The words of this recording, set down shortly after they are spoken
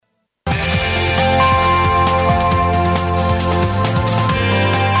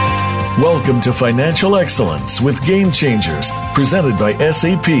Welcome to Financial Excellence with Game Changers, presented by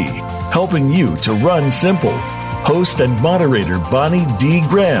SAP, helping you to run simple. Host and moderator Bonnie D.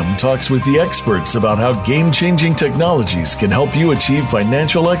 Graham talks with the experts about how game-changing technologies can help you achieve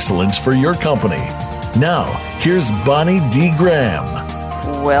financial excellence for your company. Now, here's Bonnie D. Graham.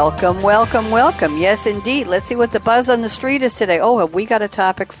 Welcome, welcome, welcome. Yes, indeed. Let's see what the buzz on the street is today. Oh, have we got a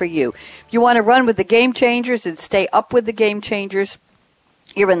topic for you? If you want to run with the Game Changers and stay up with the Game Changers,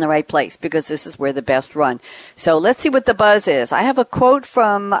 you're in the right place because this is where the best run. So let's see what the buzz is. I have a quote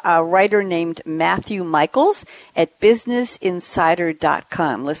from a writer named Matthew Michaels at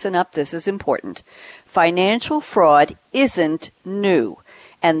businessinsider.com. Listen up, this is important. Financial fraud isn't new,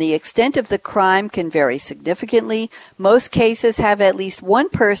 and the extent of the crime can vary significantly. Most cases have at least one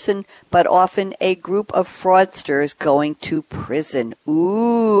person, but often a group of fraudsters going to prison.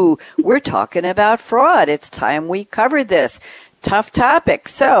 Ooh, we're talking about fraud. It's time we covered this. Tough topic.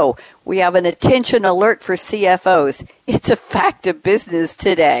 So we have an attention alert for CFOs. It's a fact of business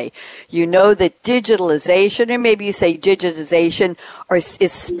today. You know that digitalization, or maybe you say digitization,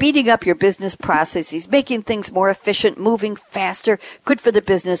 is speeding up your business processes, making things more efficient, moving faster, good for the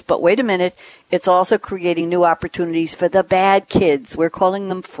business. But wait a minute, it's also creating new opportunities for the bad kids. We're calling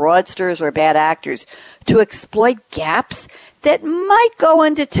them fraudsters or bad actors to exploit gaps that might go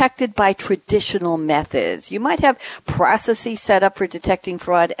undetected by traditional methods. You might have processes set up for detecting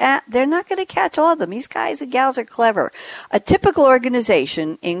fraud. They're not going to catch all of them. These guys and gals are clever. A typical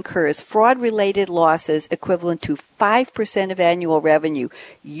organization incurs fraud-related losses equivalent to 5% of annual revenue.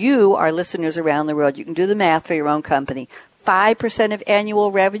 You, our listeners around the world, you can do the math for your own company. 5% of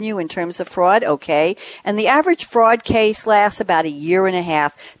annual revenue in terms of fraud, okay? And the average fraud case lasts about a year and a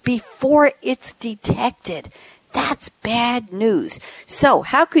half before it's detected. That's bad news. So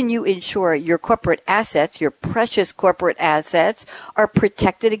how can you ensure your corporate assets, your precious corporate assets, are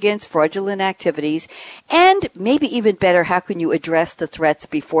protected against fraudulent activities? And maybe even better, how can you address the threats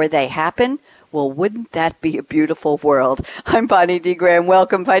before they happen? Well, wouldn't that be a beautiful world? I'm Bonnie D. Graham.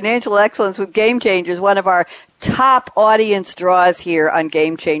 Welcome. Financial Excellence with Game Changers, one of our top audience draws here on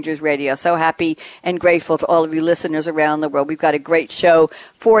Game Changers Radio. So happy and grateful to all of you listeners around the world. We've got a great show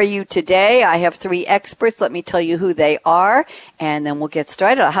for you today. I have three experts. Let me tell you who they are, and then we'll get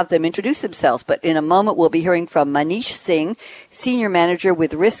started. I'll have them introduce themselves. But in a moment, we'll be hearing from Manish Singh, Senior Manager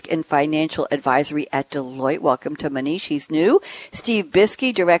with Risk and Financial Advisory at Deloitte. Welcome to Manish. He's new. Steve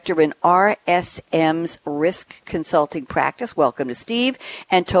Biskey, Director in RSM's Risk Consulting Practice. Welcome to Steve.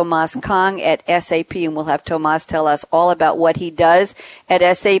 And Tomas Kong at SAP, and we'll have Tomas tell us all about what he does at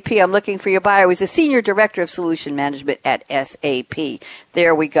SAP. I'm looking for your bio. He's a Senior Director of Solution Management at SAP.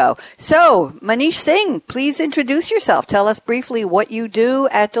 There we go. So, Manish Singh, please introduce yourself. Tell us briefly what you do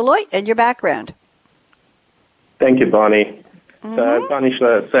at Deloitte and your background. Thank you, Bonnie. So, Bonnie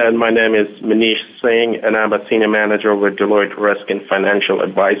said, my name is Manish Singh, and I'm a Senior Manager with Deloitte Risk and Financial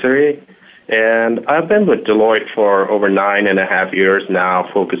Advisory. And I've been with Deloitte for over 9.5 years now,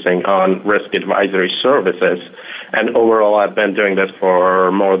 focusing on risk advisory services. And overall, I've been doing this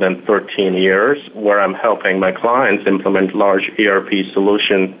for more than 13 years, where I'm helping my clients implement large ERP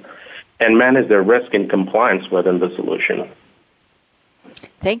solutions and manage their risk and compliance within the solution.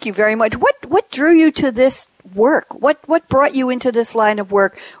 Thank you very much. What drew you to this work? What brought you into this line of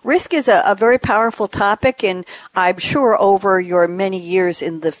work? Risk is a very powerful topic, and I'm sure over your many years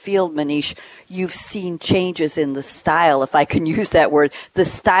in the field, Manish, you've seen changes in the style, if I can use that word, the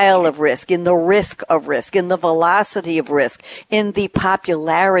style of risk, in the risk of risk, in the velocity of risk, in the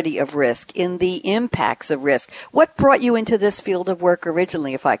popularity of risk, in the impacts of risk. What brought you into this field of work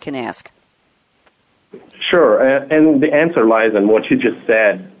originally, if I can ask? Sure, and the answer lies in what you just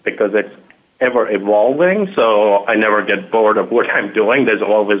said, because it's ever evolving, so I never get bored of what I'm doing. There's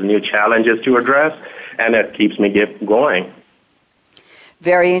always new challenges to address, and it keeps me going.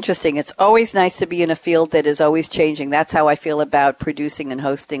 Very interesting. It's always nice to be in a field that is always changing. That's how I feel about producing and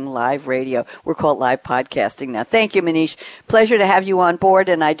hosting live radio. We're called live podcasting now. Thank you, Manish. Pleasure to have you on board.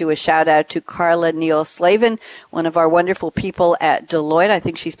 And I do a shout out to Carla Neal Slavin, one of our wonderful people at Deloitte. I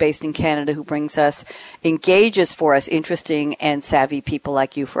think she's based in Canada, who engages for us interesting and savvy people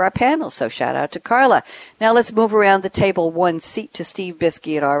like you for our panel. So shout out to Carla. Now let's move around the table one seat to Steve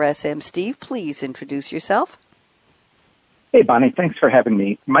Biskey at RSM. Steve, please introduce yourself. Hey, Bonnie. Thanks for having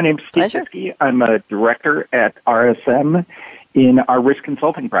me. My name's Steve Biskey. I'm a director at RSM in our risk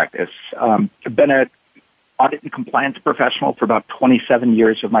consulting practice. I've been an audit and compliance professional for about 27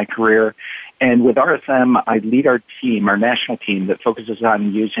 years of my career. And with RSM, I lead our team, our national team, that focuses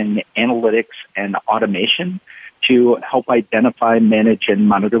on using analytics and automation to help identify, manage, and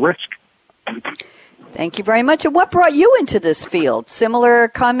monitor risk. Thank you very much. And what brought you into this field? Similar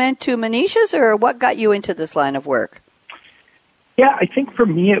comment to Manish's, or what got you into this line of work? Yeah, I think for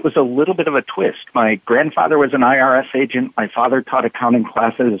me it was a little bit of a twist. My grandfather was an IRS agent. My father taught accounting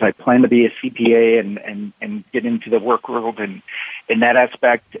classes. I planned to be a CPA and get into the work world in that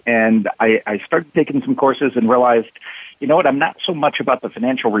aspect. And I started taking some courses and realized, you know what, I'm not so much about the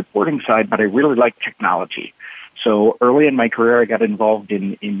financial reporting side, but I really like technology. So early in my career, I got involved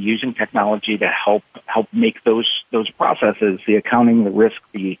in using technology to help make those processes, the accounting, the risk,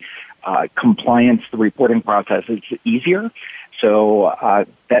 the compliance, the reporting processes easier. So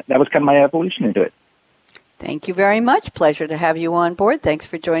that was kind of my evolution into it. Thank you very much. Pleasure to have you on board. Thanks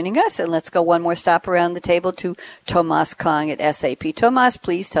for joining us. And let's go one more stop around the table to Tomas Kong at SAP. Tomas,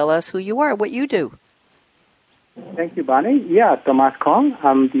 please tell us who you are, what you do. Thank you, Bonnie. Yeah, Tomas Kong.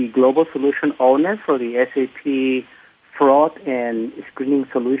 I'm the Global Solution Owner for the SAP Fraud and Screening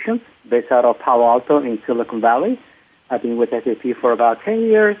Solutions based out of Palo Alto in Silicon Valley. I've been with SAP for about 10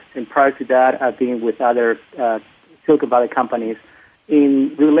 years, and prior to that, I've been with other Silicon Valley companies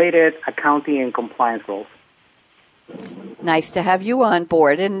in related accounting and compliance roles. Nice to have you on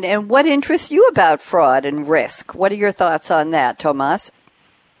board. And what interests you about fraud and risk? What are your thoughts on that, Tomas?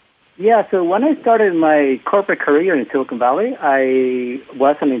 Yeah, so when I started my corporate career in Silicon Valley, I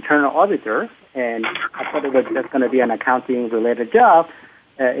was an internal auditor, and I thought it was just going to be an accounting-related job.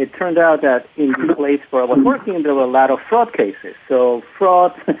 It turned out that in the place where I was working, there were a lot of fraud cases. So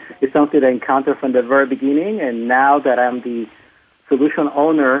fraud is something I encountered from the very beginning, and now that I'm the solution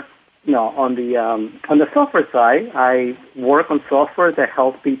owner, on the software side, I work on software that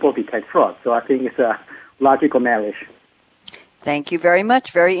helps people detect fraud. So I think it's a logical marriage. Thank you very much.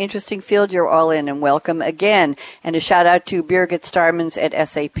 Very interesting field you're all in, and welcome again. And a shout out to Birgit Starmans at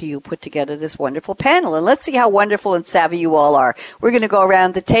SAP who put together this wonderful panel. And let's see how wonderful and savvy you all are. We're going to go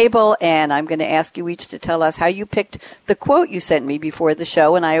around the table, and I'm going to ask you each to tell us how you picked the quote you sent me before the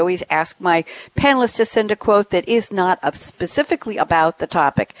show. And I always ask my panelists to send a quote that is not specifically about the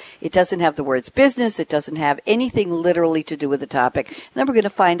topic. It doesn't have the words business. It doesn't have anything literally to do with the topic. And then we're going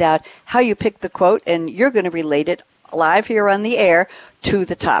to find out how you picked the quote, and you're going to relate it live here on the air to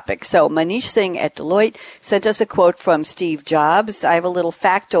the topic. So Manish Singh at Deloitte sent us a quote from Steve Jobs. I have a little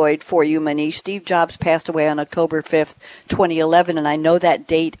factoid for you, Manish. Steve Jobs passed away on October 5th, 2011, and I know that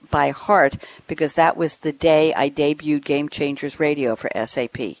date by heart because that was the day I debuted Game Changers Radio for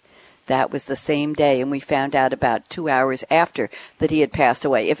SAP. That was the same day, and we found out about 2 hours after that he had passed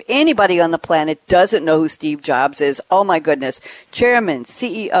away. If anybody on the planet doesn't know who Steve Jobs is, oh my goodness, chairman,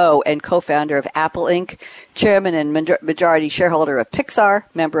 CEO, and co-founder of Apple Inc., chairman and majority shareholder of Pixar,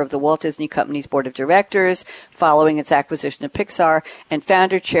 member of the Walt Disney Company's board of directors following its acquisition of Pixar, and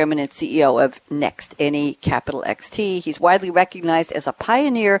founder, chairman, and CEO of Next, NEXT. He's widely recognized as a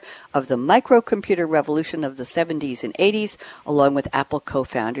pioneer of the microcomputer revolution of the 70s and 80s, along with Apple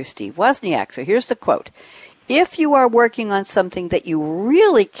co-founder Steve Wozniak. So here's the quote. If you are working on something that you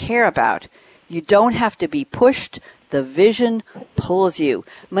really care about, you don't have to be pushed. The vision pulls you.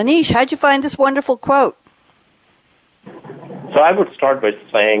 Manish, how'd you find this wonderful quote? So I would start by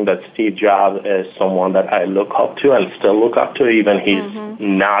saying that Steve Jobs is someone that I look up to and still look up to, even he's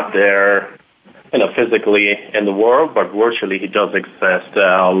not there, physically in the world, but virtually he does exist.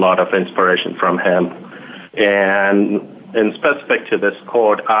 A lot of inspiration from him. And in specific to this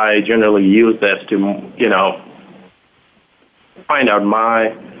quote, I generally use this to, find out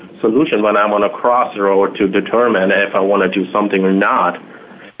my solution when I'm on a crossroad to determine if I want to do something or not,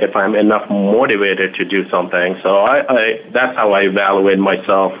 if I'm enough motivated to do something. So that's how I evaluate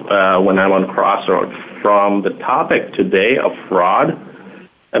myself when I'm on a crossroad. From the topic today of fraud,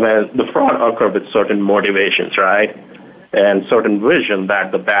 the fraud occurs with certain motivations, right, and certain vision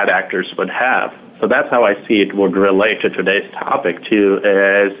that the bad actors would have. So that's how I see it would relate to today's topic, too,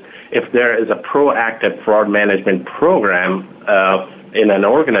 is if there is a proactive fraud management program in an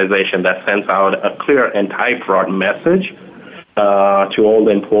organization that sends out a clear anti-fraud message to all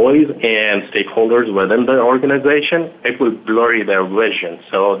the employees and stakeholders within the organization, it will blur their vision.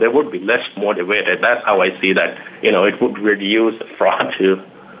 So they would be less motivated. That's how I see that, it would reduce fraud too.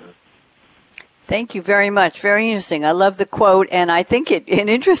 Thank you very much. Very interesting. I love the quote, and I think and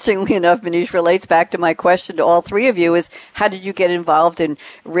interestingly enough, Manish, relates back to my question to all three of you is, how did you get involved in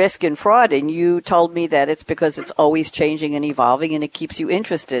risk and fraud? And you told me that it's because it's always changing and evolving, and it keeps you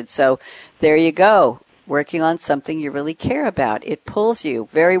interested. So there you go. Working on something you really care about. It pulls you.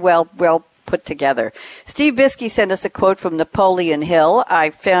 Very well put together. Steve Biskey sent us a quote from Napoleon Hill. I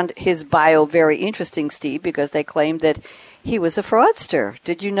found his bio very interesting, Steve, because they claimed that he was a fraudster.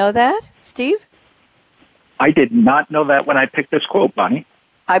 Did you know that, Steve? I did not know that when I picked this quote, Bonnie.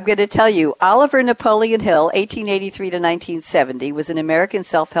 I'm going to tell you, Oliver Napoleon Hill, 1883 to 1970, was an American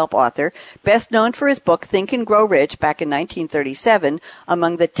self-help author, best known for his book Think and Grow Rich back in 1937,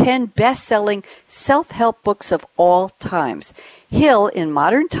 among the 10 best-selling self-help books of all times. Hill, in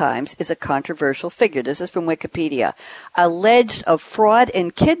modern times, is a controversial figure. This is from Wikipedia. Alleged of fraud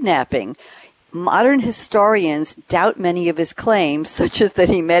and kidnapping. Modern historians doubt many of his claims, such as that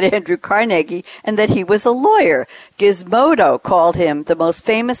he met Andrew Carnegie and that he was a lawyer. Gizmodo called him the most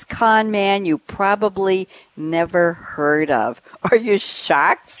famous con man you probably never heard of. Are you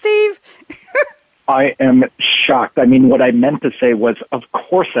shocked, Steve? I am shocked. I mean, what I meant to say was, of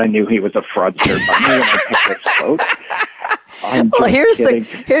course I knew he was a fraudster, but when I picked this quote, well,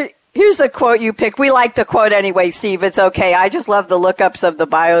 here's the quote you pick. We like the quote anyway, Steve. It's okay. I just love the lookups of the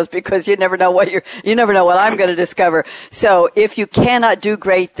bios because you never know what you never know what I'm going to discover. So if you cannot do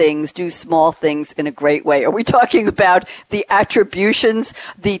great things, do small things in a great way. Are we talking about the attributions,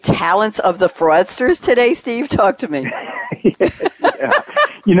 the talents of the fraudsters today, Steve? Talk to me. Yeah.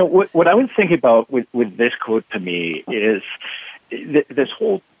 You know, what I was thinking about with this quote to me is this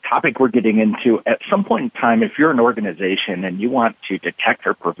whole topic we're getting into. At some point in time, if you're an organization and you want to detect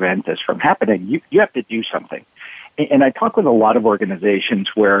or prevent this from happening, you have to do something. And I talk with a lot of organizations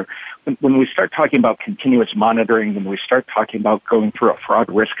where when we start talking about continuous monitoring, when we start talking about going through a fraud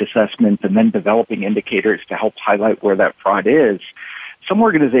risk assessment and then developing indicators to help highlight where that fraud is, some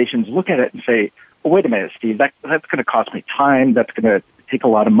organizations look at it and say, well, wait a minute, Steve, that's going to cost me time. That's going to take a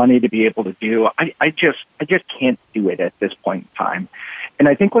lot of money to be able to do. I just can't do it at this point in time. And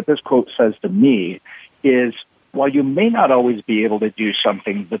I think what this quote says to me is, while you may not always be able to do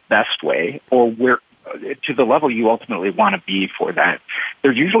something the best way or where to the level you ultimately want to be for that,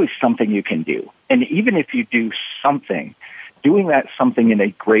 there's usually something you can do. And even if you do something, doing that something in a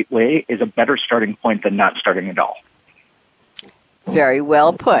great way is a better starting point than not starting at all. Very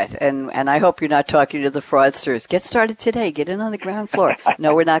well put. And I hope you're not talking to the fraudsters. Get started today. Get in on the ground floor.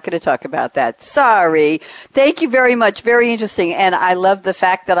 No, we're not going to talk about that. Sorry. Thank you very much. Very interesting. And I love the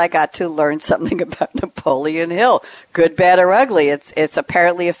fact that I got to learn something about Napoleon Hill. Good, bad, or ugly. It's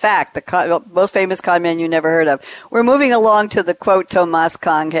apparently a fact. The most famous con man you never heard of. We're moving along to the quote Tomas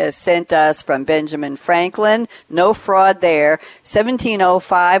Kong has sent us from Benjamin Franklin. No fraud there.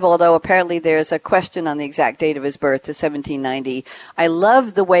 1705, although apparently there's a question on the exact date of his birth to 1790. I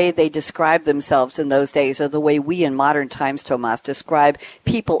love the way they describe themselves in those days, or the way we in modern times, Tomas, describe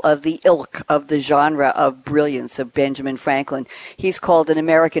people of the ilk, of the genre of brilliance of Benjamin Franklin. He's called an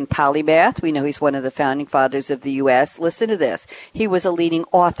American polymath. We know he's one of the founding fathers of the U.S. Listen to this. He was a leading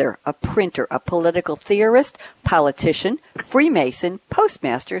author, a printer, a political theorist, politician, Freemason,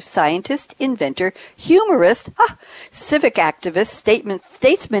 postmaster, scientist, inventor, humorist, civic activist,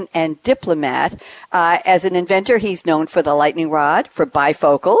 statesman, and diplomat. As an inventor, he's known for the lightning rod, for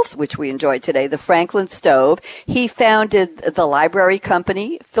bifocals, which we enjoyed today, the Franklin stove. He founded the Library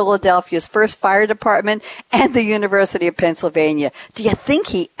Company, Philadelphia's first fire department, and the University of Pennsylvania. Do you think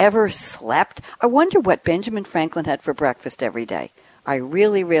he ever slept? I wonder what Benjamin Franklin had for breakfast every day. I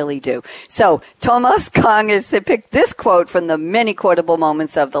really, really do. So Tomas Kong has picked this quote from the many quotable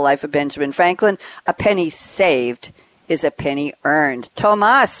moments of the life of Benjamin Franklin. A penny saved is a penny earned.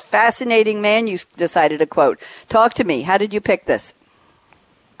 Tomas, fascinating man, you decided to quote. Talk to me. How did you pick this?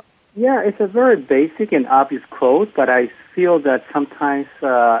 Yeah, it's a very basic and obvious quote, but I feel that sometimes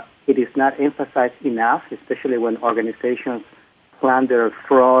it is not emphasized enough, especially when organizations plan their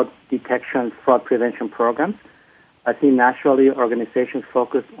fraud detection, fraud prevention programs. I think naturally organizations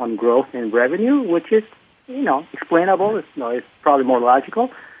focus on growth and revenue, which is, explainable. It's probably more logical.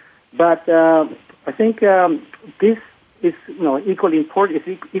 But I think this is equally important.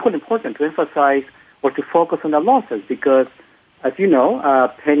 It's equally important to emphasize or to focus on the losses because, as you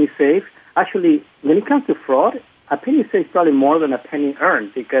know, penny saved. Actually, when it comes to fraud, a penny saved is probably more than a penny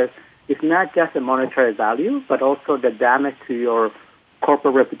earned because it's not just a monetary value, but also the damage to your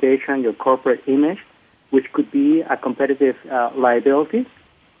corporate reputation, your corporate image, which could be a competitive liability.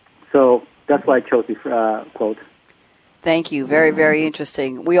 So that's why I chose this quote. Thank you. Very, very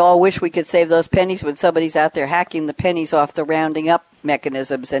interesting. We all wish we could save those pennies when somebody's out there hacking the pennies off the rounding up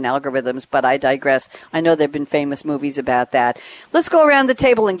mechanisms and algorithms, but I digress. I know there have been famous movies about that. Let's go around the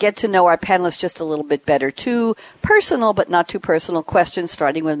table and get to know our panelists just a little bit better. Two personal but not too personal questions,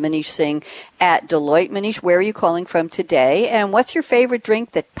 starting with Manish Singh at Deloitte. Manish, where are you calling from today? And what's your favorite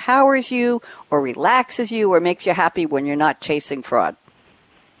drink that powers you or relaxes you or makes you happy when you're not chasing fraud?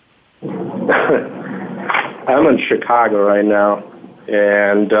 I'm in Chicago right now,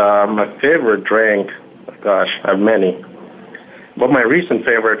 and my favorite drink, gosh, I have many. But my recent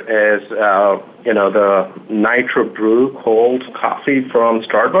favorite is the Nitro Brew cold coffee from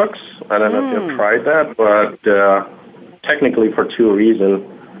Starbucks. I don't know if you've tried that, but technically for two reasons.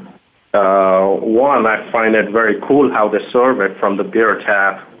 One, I find it very cool how they serve it from the beer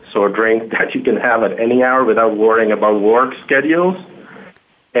tap, so a drink that you can have at any hour without worrying about work schedules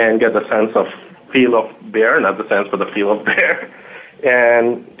and get the sense of feel of beer, not the sense, but the feel of beer.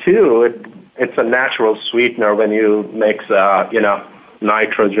 And two, it's a natural sweetener when you mix,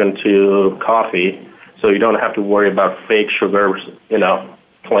 nitrogen to coffee, so you don't have to worry about fake sugars,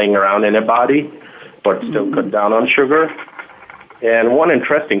 playing around in your body, but still cut down on sugar. And one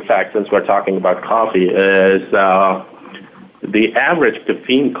interesting fact, since we're talking about coffee, is the average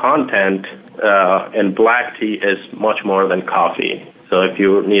caffeine content in black tea is much more than coffee. So if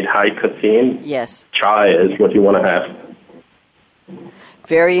you need high caffeine, yes, chai is what you want to have.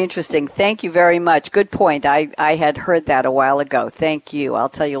 Very interesting. Thank you very much. Good point. I had heard that a while ago. Thank you. I'll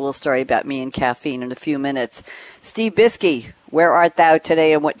tell you a little story about me and caffeine in a few minutes. Steve Biskey, where art thou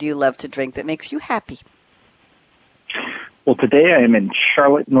today, and what do you love to drink that makes you happy? Well, today I am in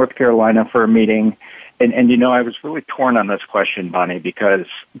Charlotte, North Carolina for a meeting. And I was really torn on this question, Bonnie, because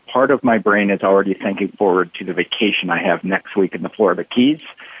part of my brain is already thinking forward to the vacation I have next week in the Florida Keys.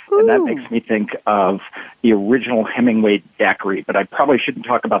 Ooh. And that makes me think of the original Hemingway daiquiri, but I probably shouldn't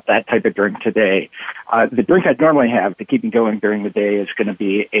talk about that type of drink today. The drink I'd normally have to keep me going during the day is going to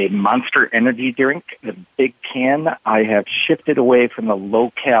be a Monster Energy drink, the big can. I have shifted away from the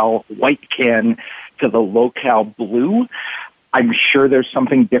low-cal white can to the low-cal blue. I'm sure there's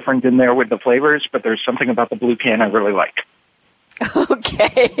something different in there with the flavors, but there's something about the blue can I really like.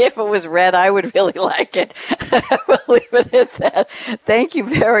 Okay, if it was red, I would really like it. We'll leave it at that. Thank you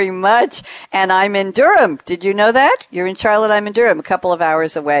very much. And I'm in Durham. Did you know that? You're in Charlotte, I'm in Durham, a couple of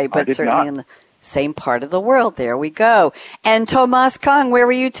hours away, but certainly in the same part of the world. There we go. And Tomas Kong, where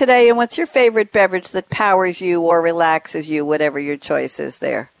were you today, and what's your favorite beverage that powers you or relaxes you, whatever your choice is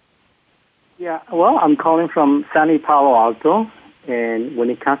there? Yeah, well, I'm calling from sunny Palo Alto. And when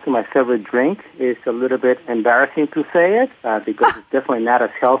it comes to my favorite drink, it's a little bit embarrassing to say it because it's definitely not as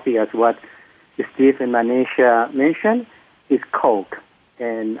healthy as what Steve and Manisha mentioned. It's Coke.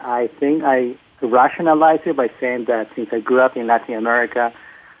 And I think I rationalize it by saying that since I grew up in Latin America,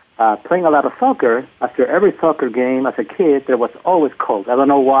 playing a lot of soccer, after every soccer game as a kid, there was always Coke. I don't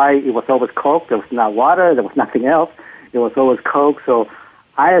know why it was always Coke. There was not water. There was nothing else. It was always Coke. So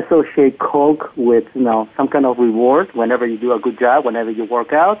I associate Coke with, some kind of reward whenever you do a good job, whenever you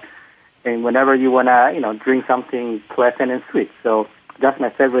work out, and whenever you want to, drink something pleasant and sweet. So that's my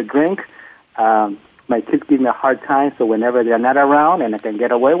favorite drink. My kids give me a hard time, so whenever they're not around and I can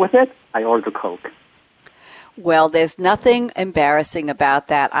get away with it, I order Coke. Well, there's nothing embarrassing about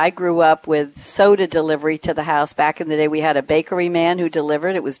that. I grew up with soda delivery to the house. Back in the day, we had a bakery man who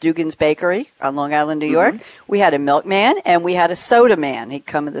delivered. It was Dugan's Bakery on Long Island, New York. We had a milkman, and we had a soda man. He'd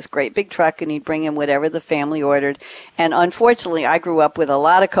come in this great big truck, and he'd bring in whatever the family ordered. And unfortunately, I grew up with a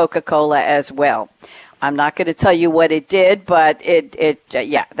lot of Coca-Cola as well. I'm not going to tell you what it did, but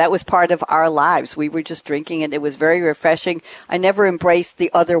that was part of our lives. We were just drinking it. It was very refreshing. I never embraced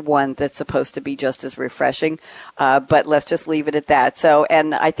the other one that's supposed to be just as refreshing, but let's just leave it at that. So,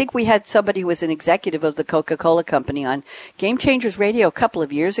 and I think we had somebody who was an executive of the Coca-Cola Company on Game Changers Radio a couple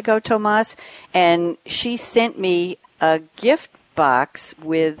of years ago, Tomas, and she sent me a gift box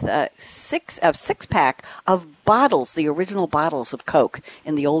with a six-pack of bottles, the original bottles of Coke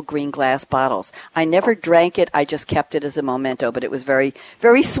in the old green glass bottles. I never drank it. I just kept it as a memento, but it was very,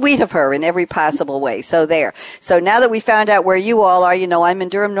 very sweet of her in every possible way. So there. So now that we found out where you all are, I'm in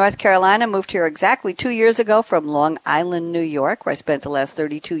Durham, North Carolina, moved here exactly 2 years ago from Long Island, New York, where I spent the last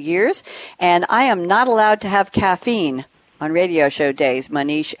 32 years, and I am not allowed to have caffeine on radio show days,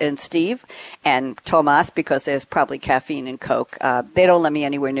 Manish and Steve and Tomas, because there's probably caffeine in Coke. They don't let me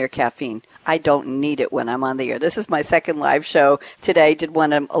anywhere near caffeine. I don't need it when I'm on the air. This is my second live show today. Did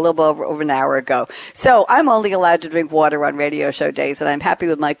one a little bit over an hour ago. So I'm only allowed to drink water on radio show days, and I'm happy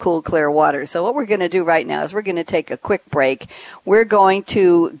with my cool, clear water. So what we're going to do right now is we're going to take a quick break. We're going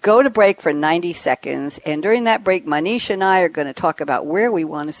to go to break for 90 seconds, and during that break, Manish and I are going to talk about where we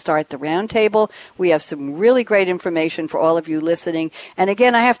want to start the roundtable. We have some really great information for all of you listening. And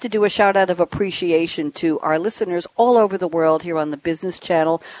again, I have to do a shout-out of appreciation to our listeners all over the world here on the Business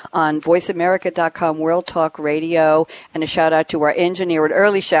Channel, on VoiceAmerica.com, World Talk Radio, and a shout-out to our engineer, an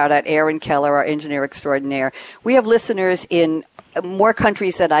early shout-out, Aaron Keller, our engineer extraordinaire. We have listeners in more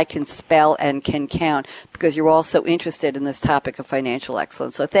countries that I can spell and can count, because you're also interested in this topic of financial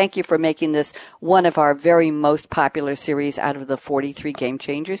excellence. So thank you for making this one of our very most popular series out of the 43 Game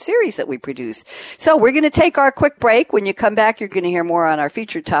Changer series that we produce. So we're going to take our quick break. When you come back, you're going to hear more on our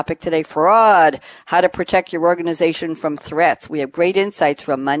featured topic today, fraud, how to protect your organization from threats. We have great insights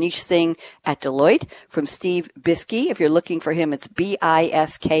from Manish Singh at Deloitte, from Steve Biskey. If you're looking for him, it's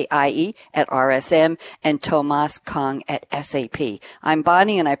Biskie at RSM, and Tomas Kong at SAP. I'm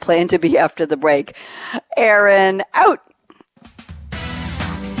Bonnie, and I plan to be after the break. Aaron, out!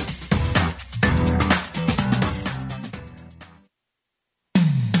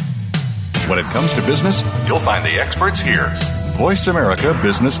 When it comes to business, you'll find the experts here. Voice America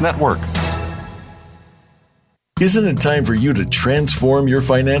Business Network. Isn't it time for you to transform your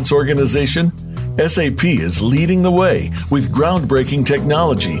finance organization? SAP is leading the way with groundbreaking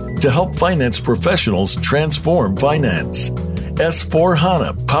technology to help finance professionals transform finance.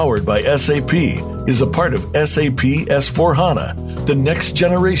 S/4HANA, powered by SAP, is a part of SAP S/4HANA, the next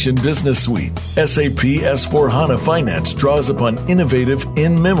generation business suite. SAP S/4HANA Finance draws upon innovative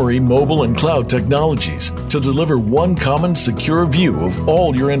in-memory mobile and cloud technologies to deliver one common secure view of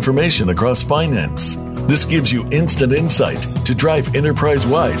all your information across finance. This gives you instant insight to drive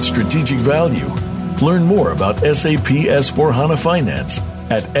enterprise-wide strategic value. Learn more about SAP S/4HANA Finance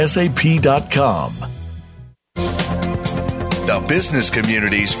at sap.com. The business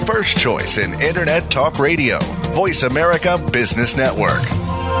community's first choice in Internet Talk Radio. Voice America Business Network.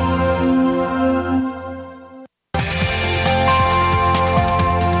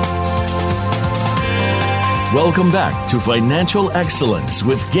 Welcome back to Financial Excellence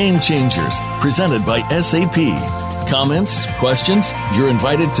with Game Changers, presented by SAP. Comments, questions? You're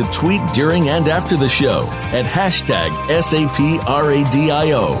invited to tweet during and after the show at hashtag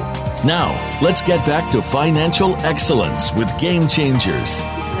 #SAPRADIO. Now, let's get back to Financial Excellence with Game Changers.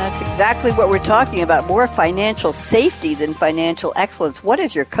 That's exactly what we're talking about. More financial safety than financial excellence. What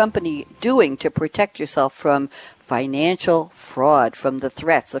is your company doing to protect yourself from financial fraud, from the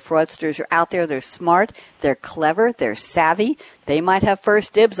threats? The fraudsters are out there. They're smart. They're clever. They're savvy. They might have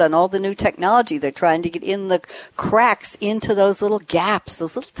first dibs on all the new technology. They're trying to get in the cracks into those little gaps,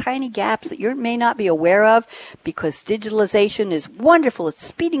 those little tiny gaps that you may not be aware of, because digitalization is wonderful. It's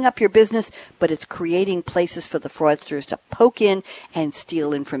speeding up your business, but it's creating places for the fraudsters to poke in and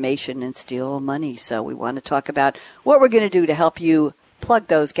steal information and steal money. So we want to talk about what we're going to do to help you plug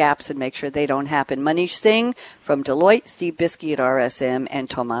those gaps and make sure they don't happen. Manish Singh from Deloitte, Steve Biskey at RSM, and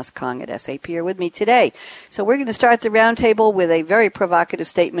Tomas Kong at SAP are with me today. So we're going to start the roundtable with a very provocative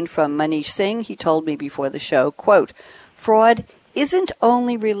statement from Manish Singh. He told me before the show, quote, "Fraud isn't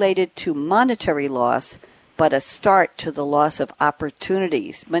only related to monetary loss, but a start to the loss of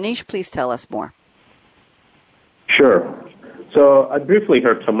opportunities." Manish, please tell us more. Sure. So I briefly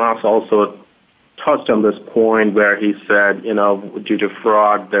heard Tomas also touched on this point where he said, due to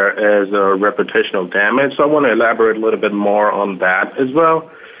fraud, there is a reputational damage. So I want to elaborate a little bit more on that as well.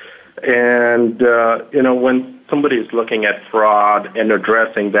 And, when somebody is looking at fraud and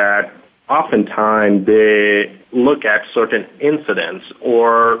addressing that, oftentimes they look at certain incidents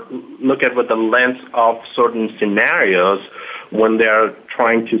or look at with the lens of certain scenarios when they're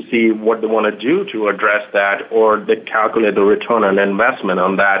trying to see what they want to do to address that, or they calculate the return on investment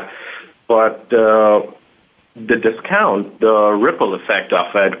on that. But the discount, the ripple effect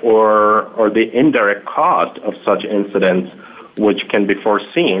of it, or the indirect cost of such incidents, which can be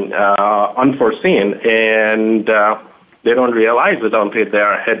unforeseen, and they don't realize it until they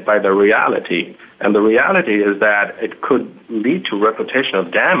are hit by the reality. And the reality is that it could lead to reputational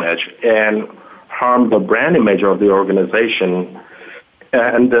damage and harm the brand image of the organization.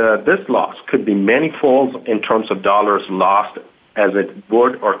 And this loss could be manifold in terms of dollars lost, as it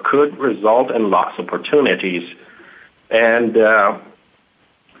would or could result in lost opportunities. And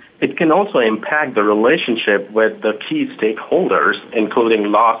it can also impact the relationship with the key stakeholders,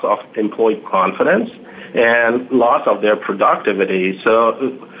 including loss of employee confidence and loss of their productivity. So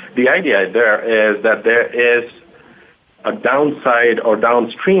the idea there is that there is a downside or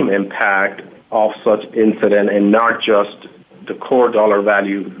downstream impact of such incident and not just the core dollar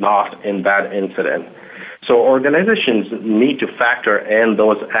value lost in that incident. So organizations need to factor in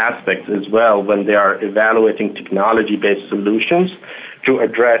those aspects as well when they are evaluating technology-based solutions to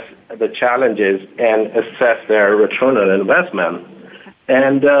address the challenges and assess their return on investment.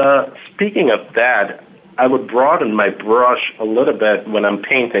 And speaking of that, I would broaden my brush a little bit when I'm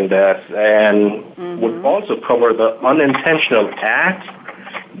painting this and would also cover the unintentional acts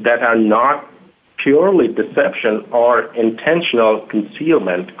that are not purely deception or intentional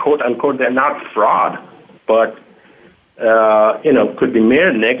concealment, quote unquote. They're not fraud, but could be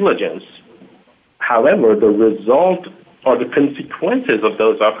mere negligence. However, the result or the consequences of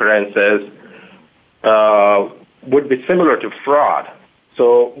those occurrences would be similar to fraud.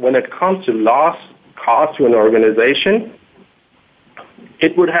 So when it comes to loss caused to an organization,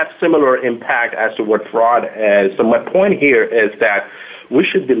 it would have similar impact as to what fraud is. So my point here is that we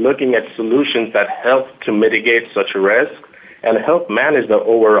should be looking at solutions that help to mitigate such a risk and help manage the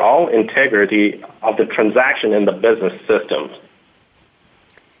overall integrity of the transaction in the business systems.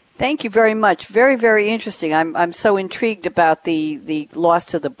 Thank you very much. Very, very interesting. I'm so intrigued about the loss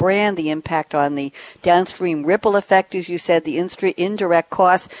to the brand, the impact on the downstream ripple effect, as you said, the indirect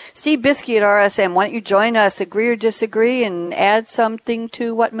costs. Steve Biskey at RSM, why don't you join us, agree or disagree, and add something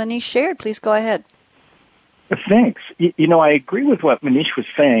to what Manish shared? Please go ahead. Thanks. I agree with what Manish was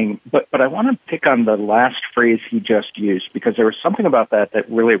saying, but I want to pick on the last phrase he just used, because there was something about that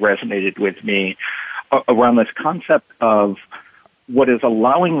really resonated with me around this concept of what is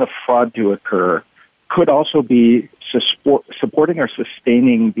allowing the fraud to occur could also be supporting or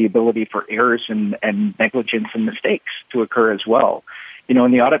sustaining the ability for errors and negligence and mistakes to occur as well. In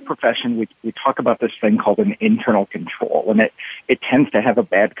the audit profession, we talk about this thing called an internal control, and it tends to have a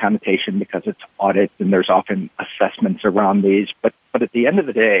bad connotation because it's audit and there's often assessments around these. But at the end of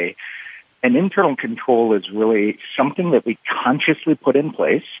the day, an internal control is really something that we consciously put in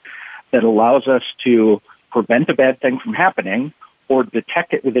place that allows us to prevent a bad thing from happening or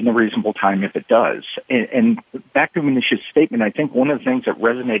detect it within a reasonable time if it does. And back to Manish's statement, I think one of the things that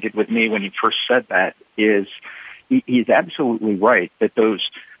resonated with me when he first said that is he's absolutely right that those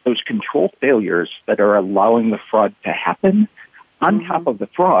control failures that are allowing the fraud to happen, on top of the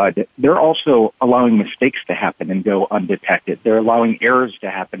fraud, they're also allowing mistakes to happen and go undetected. They're allowing errors to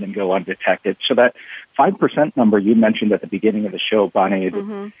happen and go undetected. So that 5% number you mentioned at the beginning of the show, Bonnie,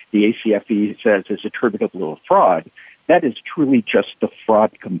 the ACFE says is attributable to fraud, that is truly just the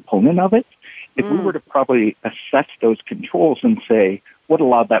fraud component of it. If we were to probably assess those controls and say, what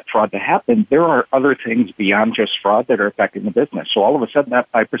allowed that fraud to happen, there are other things beyond just fraud that are affecting the business. So all of a sudden,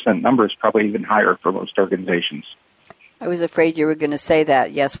 that 5% number is probably even higher for most organizations. I was afraid you were going to say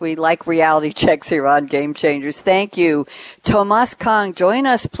that. Yes, we like reality checks here on Game Changers. Thank you. Tomas Kang, join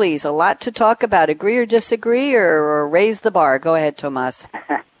us, please. A lot to talk about. Agree or disagree or raise the bar? Go ahead, Tomas.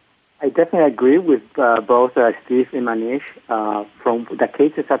 I definitely agree with both Steve and Manish. From the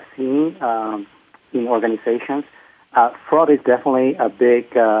cases I've seen in organizations, fraud is definitely a big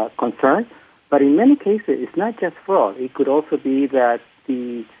concern. But in many cases, it's not just fraud. It could also be that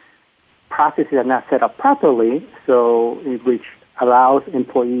the processes are not set up properly, which allows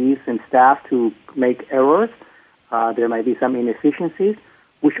employees and staff to make errors. There might be some inefficiencies,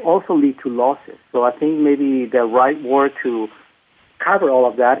 which also lead to losses. So I think maybe the right word to cover all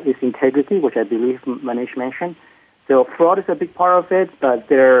of that is integrity, which I believe Manish mentioned. So fraud is a big part of it, but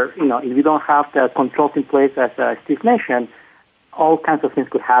if you don't have the controls in place, as Steve mentioned, all kinds of things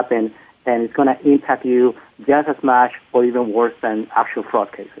could happen, and it's going to impact you just as much or even worse than actual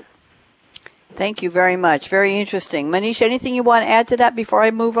fraud cases. Thank you very much. Very interesting. Manish, anything you want to add to that before I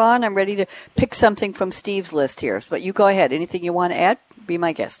move on? I'm ready to pick something from Steve's list here, but you go ahead. Anything you want to add? Be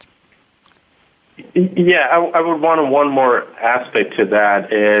my guest. Yeah, I would want one more aspect to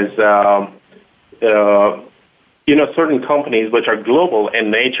that is, certain companies which are global in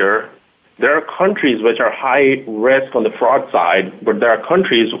nature, there are countries which are high risk on the fraud side, but there are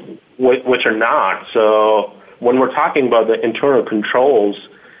countries which are not. So when we're talking about the internal controls,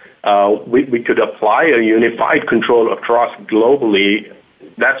 we could apply a unified control across globally.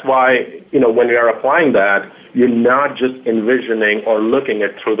 That's why, when we are applying that, you're not just envisioning or looking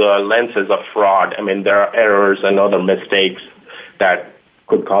at through the lenses of fraud. I mean, there are errors and other mistakes that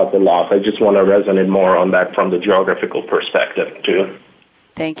could cause the loss. I just want to resonate more on that from the geographical perspective, too.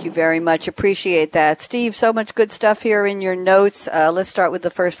 Thank you very much. Appreciate that. Steve, so much good stuff here in your notes. Let's start with the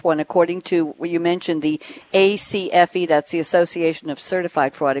first one. According to what you mentioned, the ACFE, that's the Association of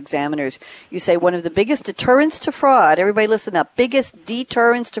Certified Fraud Examiners, you say one of the biggest deterrents to fraud, everybody listen up, biggest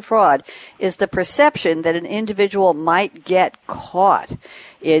deterrents to fraud is the perception that an individual might get caught.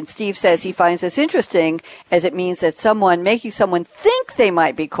 And Steve says he finds this interesting as it means that making someone think they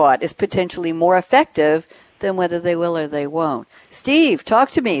might be caught is potentially more effective than whether they will or they won't. Steve, talk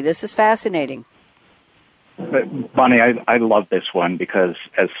to me. This is fascinating. Bonnie, I love this one because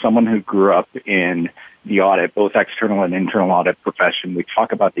as someone who grew up in the audit, both external and internal audit profession, we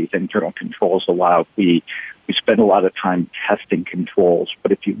talk about these internal controls a lot. We spend a lot of time testing controls.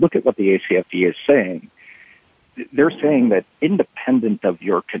 But if you look at what the ACFE is saying, they're saying that independent of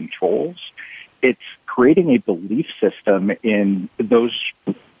your controls, it's creating a belief system in those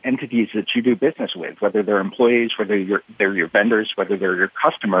entities that you do business with, whether they're employees, whether they're your vendors, whether they're your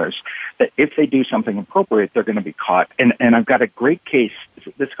customers, that if they do something appropriate, they're going to be caught. And I've got a great case.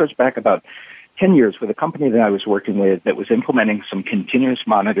 This goes back about 10 years with a company that I was working with that was implementing some continuous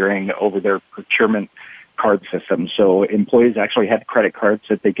monitoring over their procurement card system. So employees actually had credit cards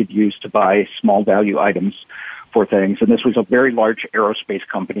that they could use to buy small value items for things. And this was a very large aerospace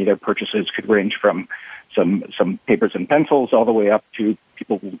company. Their purchases could range from some papers and pencils all the way up to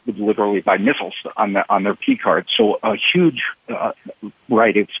people who would literally buy missiles on their P cards. So a huge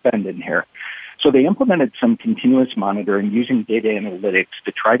variety of spend in here. So they implemented some continuous monitoring using data analytics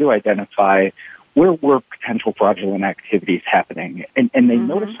to try to identify where were potential fraudulent activities happening. And they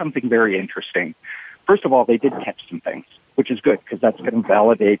noticed something very interesting. First of all, they did catch some things, which is good because that's going to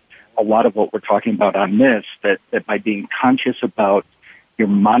validate a lot of what we're talking about on this, that by being conscious about your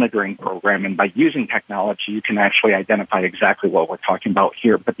monitoring program and by using technology, you can actually identify exactly what we're talking about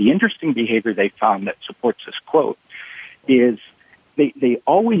here. But the interesting behavior they found that supports this quote is they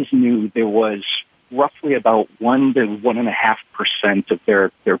always knew there was roughly about 1 to 1.5% of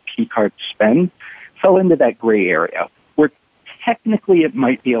their P card spend fell into that gray area, where technically it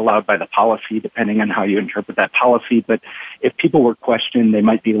might be allowed by the policy, depending on how you interpret that policy. But if people were questioned, they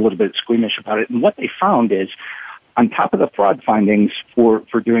might be a little bit squeamish about it. And what they found is, on top of the fraud findings for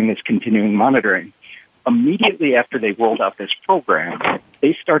doing this continuing monitoring, immediately after they rolled out this program,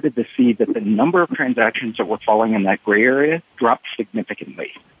 they started to see that the number of transactions that were falling in that gray area dropped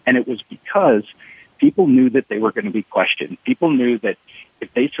significantly. And it was because people knew that they were going to be questioned. People knew that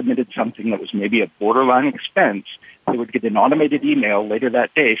if they submitted something that was maybe a borderline expense, they would get an automated email later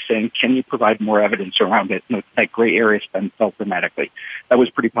that day saying, can you provide more evidence around it? And that gray area spend fell dramatically. That was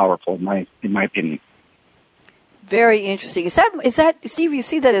pretty powerful in my opinion. Very interesting. Is that, Steve, you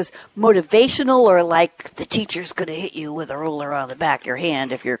see that as motivational, or like the teacher's going to hit you with a ruler on the back of your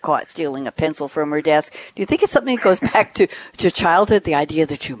hand if you're caught stealing a pencil from her desk? Do you think it's something that goes back to childhood? The idea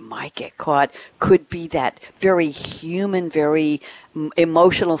that you might get caught could be that very human, very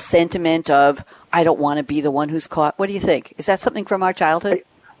emotional sentiment of, I don't want to be the one who's caught. What do you think? Is that something from our childhood?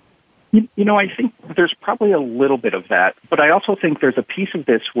 I think there's probably a little bit of that, but I also think there's a piece of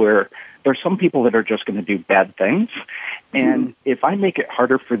this where there's some people that are just going to do bad things, and if I make it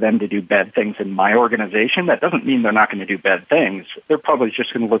harder for them to do bad things in my organization, that doesn't mean they're not going to do bad things. They're probably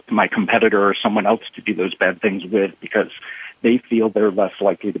just going to look to my competitor or someone else to do those bad things with because they feel they're less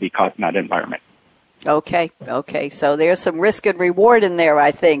likely to be caught in that environment. Okay. So there's some risk and reward in there,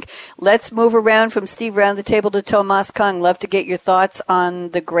 I think. Let's move around from Steve around the table to Tomas Kung. Love to get your thoughts on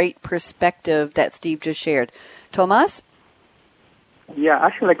the great perspective that Steve just shared. Tomas? Yeah,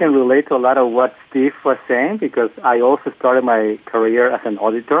 actually I can relate to a lot of what Steve was saying because I also started my career as an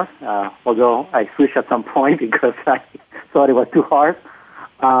auditor, although I switched at some point because I thought it was too hard.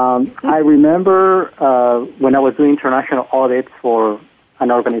 I remember when I was doing international audits for an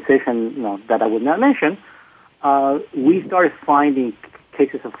organization that I would not mention, we started finding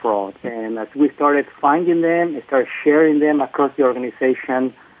cases of fraud. And as we started finding them, we started sharing them across the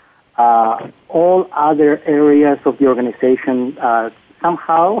organization. All other areas of the organization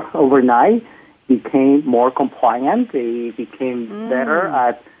somehow overnight became more compliant. They became better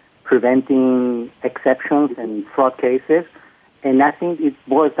at preventing exceptions and fraud cases. And I think it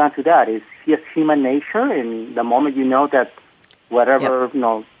boils down to that. It's just human nature. And the moment you know that whatever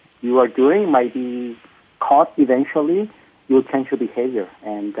you are doing might be caught eventually, you'll change your behavior.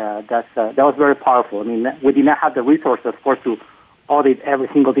 And that was very powerful. I mean, we did not have the resources, of course, to audit every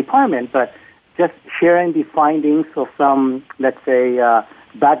single department, but just sharing the findings of some, let's say,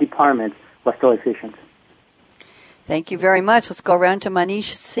 bad departments was so efficient. Thank you very much. Let's go around to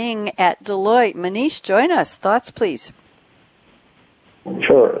Manish Singh at Deloitte. Manish, join us. Thoughts, please.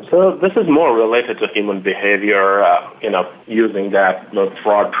 Sure. So this is more related to human behavior, using that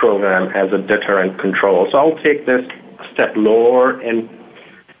fraud program as a deterrent control. So I'll take this a step lower and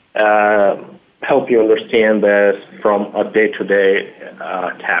help you understand this from a day-to-day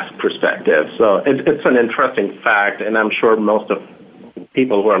task perspective. So it's an interesting fact, and I'm sure most of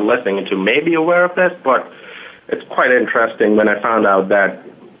people who are listening to may be aware of this, but it's quite interesting when I found out that,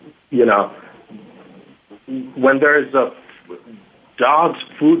 when there is a dog's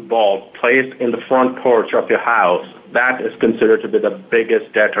food ball placed in the front porch of your house, that is considered to be the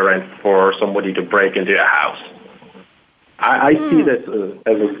biggest deterrent for somebody to break into your house. I see this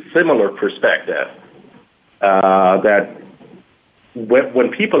as a similar perspective, that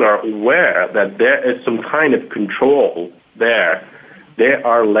when people are aware that there is some kind of control there, they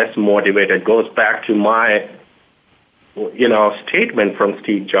are less motivated. It goes back to my, statement from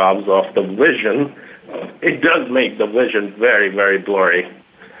Steve Jobs of the vision. It does make the vision very, very blurry.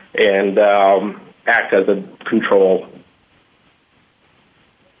 and act as a control.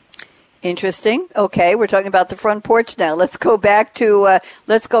 Interesting. Okay, we're talking about the front porch now. Let's go back to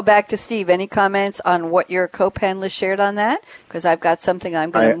Steve. Any comments on what your co-panelists shared on that? Because I've got something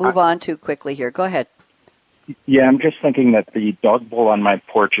I'm going to move on to quickly here. Go ahead. Yeah, I'm just thinking that the dog bowl on my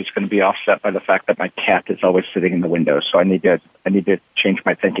porch is going to be offset by the fact that my cat is always sitting in the window. So I need to change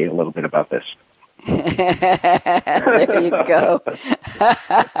my thinking a little bit about this. There you go.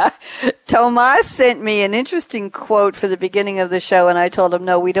 Tomas sent me an interesting quote for the beginning of the show, and I told him,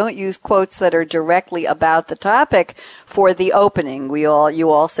 no, we don't use quotes that are directly about the topic for the opening. You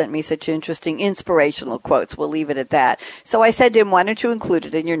all sent me such interesting inspirational quotes. We'll leave it at that. So I said to him, why don't you include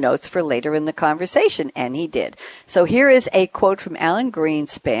it in your notes for later in the conversation? And he did. So here is a quote from Alan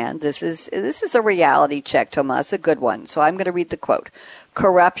Greenspan. This is a reality check, Tomas, a good one. So I'm going to read the quote.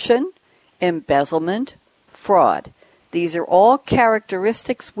 Corruption, embezzlement, fraud. These are all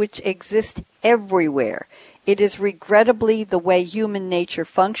characteristics which exist everywhere. It is regrettably the way human nature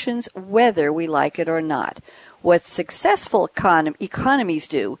functions, whether we like it or not. What successful economies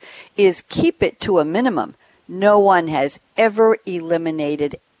do is keep it to a minimum. No one has ever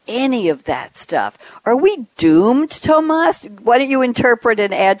eliminated any of that stuff. Are we doomed, Tomas? Why don't you interpret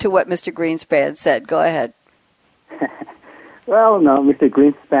and add to what Mr. Greenspan said? Go ahead. Well, no, Mr.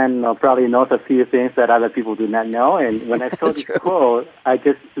 Greenspan probably knows a few things that other people do not know. And when I saw this quote, I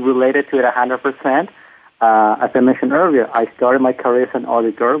just related to it 100%. As I mentioned earlier, I started my career as an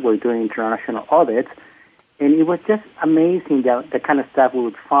auditor. We're doing international audits. And it was just amazing the kind of stuff we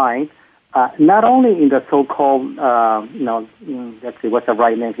would find, not only in the so-called, let's see, what's the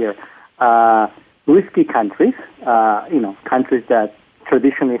right name here, risky countries, countries that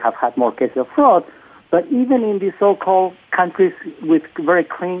traditionally have had more cases of fraud, but even in the so-called countries with very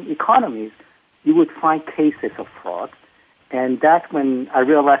clean economies, you would find cases of fraud. And that's when I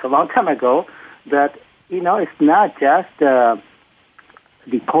realized a long time ago that, it's not just the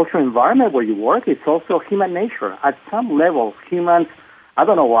cultural environment where you work, it's also human nature. At some level, humans, I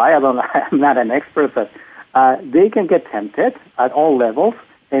don't know why, I'm not an expert, but they can get tempted at all levels,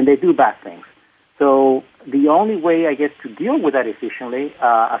 and they do bad things. So the only way, I guess, to deal with that efficiently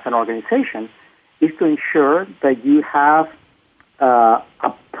as an organization is to ensure that you have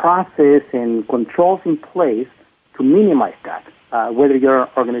a process and controls in place to minimize that. Whether you're an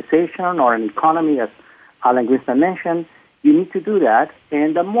organization or an economy, as Alan Greenspan mentioned, you need to do that.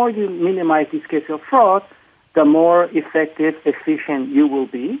 And the more you minimize this case of fraud, the more effective, efficient you will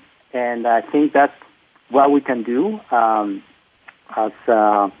be. And I think that's what we can do as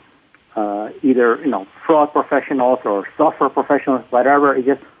either fraud professionals or software professionals, whatever. It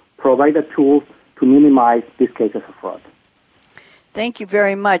just provide the tools to minimize these cases of fraud. Thank you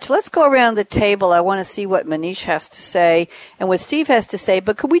very much. Let's go around the table. I want to see what Manish has to say and what Steve has to say.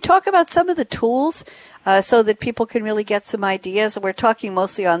 But could we talk about some of the tools so that people can really get some ideas? We're talking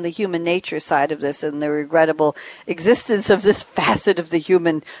mostly on the human nature side of this and the regrettable existence of this facet of the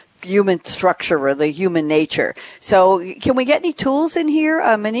human structure or the human nature. So can we get any tools in here?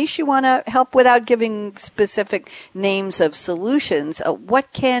 Manish, you want to help without giving specific names of solutions?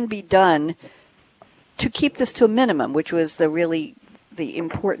 What can be done to keep this to a minimum, which was the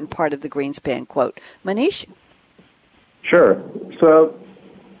important part of the Greenspan quote. Manish? Sure. So,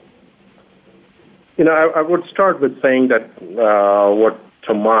 I would start with saying that what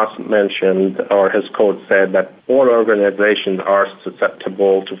Tomas mentioned, or his quote said, that all organizations are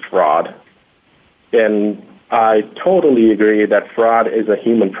susceptible to fraud. And I totally agree that fraud is a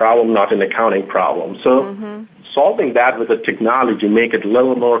human problem, not an accounting problem. So solving that with a technology make it a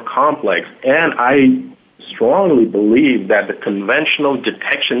little more complex. And I strongly believe that the conventional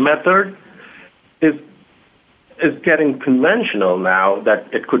detection method is getting conventional now,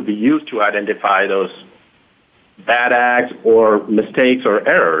 that it could be used to identify those bad acts or mistakes or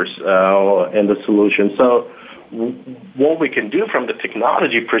errors in the solution. So what we can do from the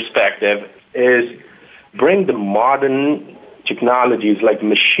technology perspective is bring the modern technologies like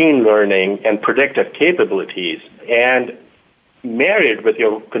machine learning and predictive capabilities and marry it with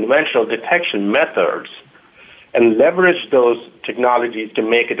your conventional detection methods and leverage those technologies to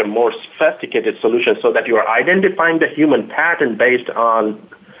make it a more sophisticated solution so that you are identifying the human pattern based on,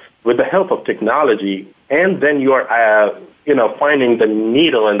 with the help of technology, and then you are, finding the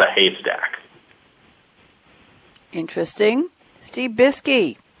needle in the haystack. Interesting. Steve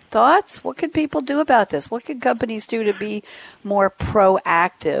Biskey, thoughts? What can people do about this? What can companies do to be more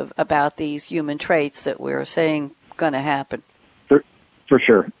proactive about these human traits that we're saying going to happen? For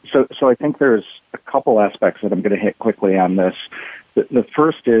sure. So I think there's a couple aspects that I'm going to hit quickly on this. The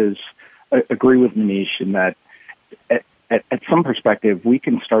first is, I agree with Manish in that at some perspective, we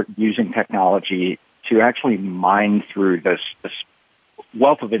can start using technology to actually mine through this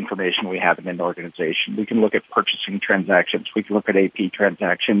wealth of information we have in an organization. We can look at purchasing transactions. We can look at AP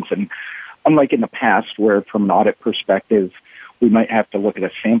transactions. And unlike in the past where from an audit perspective, we might have to look at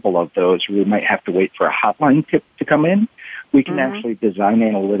a sample of those, or we might have to wait for a hotline tip to come in, we can actually design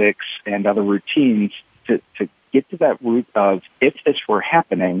analytics and other routines to get to that root of, if this were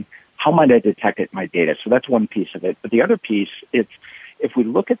happening, how might I detect it in my data? So that's one piece of it. But the other piece, if we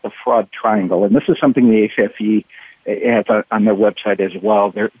look at the fraud triangle, and this is something the AFFE has on their website as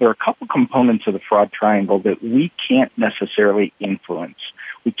well, there are a couple components of the fraud triangle that we can't necessarily influence.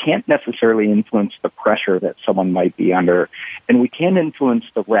 We can't necessarily influence the pressure that someone might be under, and we can influence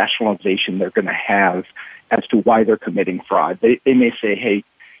the rationalization they're going to have as to why they're committing fraud. They may say, hey,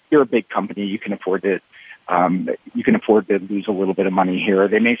 you're a big company, you can afford to lose a little bit of money here. Or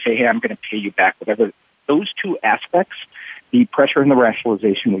they may say, hey, I'm going to pay you back, whatever. Those two aspects, the pressure and the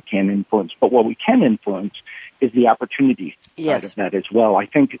rationalization, we can influence. But what we can influence is the opportunity side of that as well. I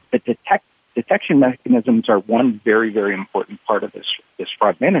think the detection mechanisms are one very, very important part of this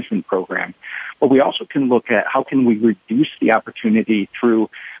fraud management program. But we also can look at how can we reduce the opportunity through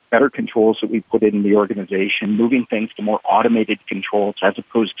better controls that we put in the organization, moving things to more automated controls as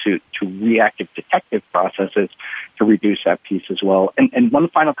opposed to reactive detective processes to reduce that piece as well. And one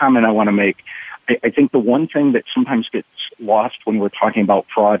final comment I want to make, I think the one thing that sometimes gets lost when we're talking about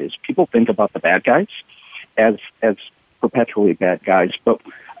fraud is people think about the bad guys as perpetually bad guys. But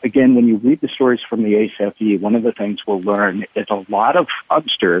again, when you read the stories from the ASFE, one of the things we'll learn is a lot of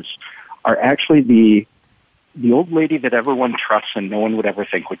fraudsters are actually the old lady that everyone trusts and no one would ever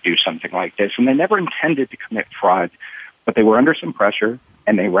think would do something like this. And they never intended to commit fraud, but they were under some pressure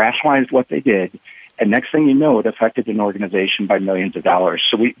and they rationalized what they did. And next thing you know, it affected an organization by millions of dollars.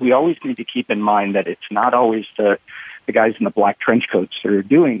 So we always need to keep in mind that it's not always the guys in the black trench coats that are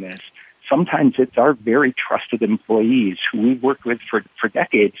doing this. Sometimes it's our very trusted employees who we've worked with for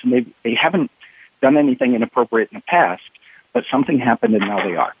decades, and they haven't done anything inappropriate in the past, but something happened and now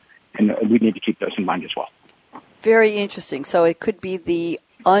they are. And we need to keep those in mind as well. Very interesting. So it could be the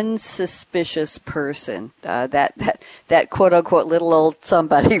unsuspicious person, that quote unquote little old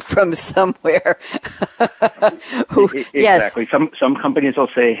somebody from somewhere. Exactly. Some companies will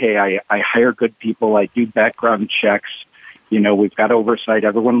say, hey, I hire good people. I do background checks. We've got oversight.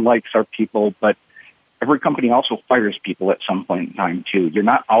 Everyone likes our people, but every company also fires people at some point in time too. You're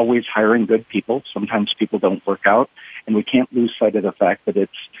not always hiring good people. Sometimes people don't work out, and we can't lose sight of the fact that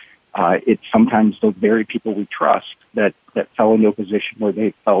it's sometimes the very people we trust that fell into a position where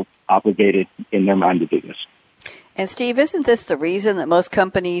they felt obligated in their mind to do this. And Steve, isn't this the reason that most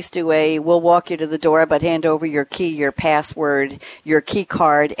companies do we'll walk you to the door, but hand over your key, your password, your key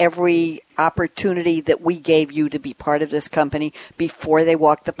card, every opportunity that we gave you to be part of this company before they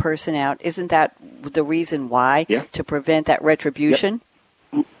walk the person out? Isn't that the reason why? Yeah. To prevent that retribution?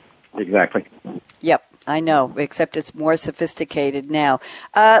 Yep. Exactly. Yep. I know, except it's more sophisticated now.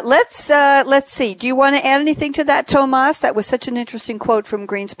 Let's see. Do you want to add anything to that, Tomas? That was such an interesting quote from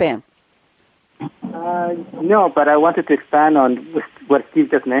Greenspan. No, but I wanted to expand on what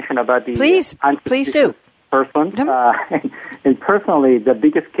Steve just mentioned about the please do person. And personally, the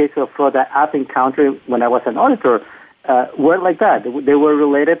biggest case of fraud that I've encountered when I was an auditor were like that. They were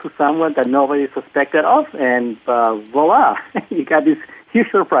related to someone that nobody suspected of, and voila, you got these huge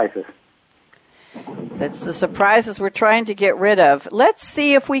surprises. That's the surprises we're trying to get rid of. Let's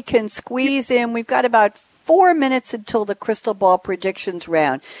see if we can squeeze in. We've got about 4 minutes until the crystal ball predictions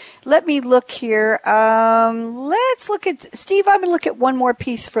round. Let me look here. Let's look at, Steve, I'm going to look at one more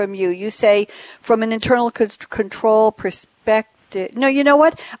piece from you. You say from an internal control perspective. No, you know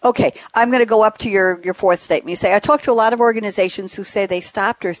what? Okay, I'm going to go up to your fourth statement. You say, I talked to a lot of organizations who say they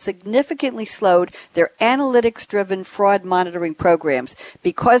stopped or significantly slowed their analytics-driven fraud monitoring programs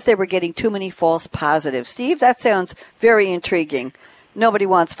because they were getting too many false positives. Steve, that sounds very intriguing. Nobody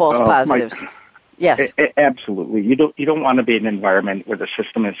wants false positives. Yes. Absolutely. You don't want to be in an environment where the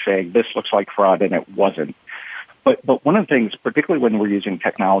system is saying this looks like fraud and it wasn't. But one of the things, particularly when we're using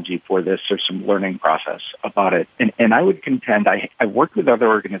technology for this, there's some learning process about it. And I would contend, I worked with other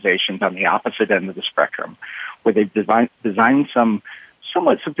organizations on the opposite end of the spectrum, where they've designed some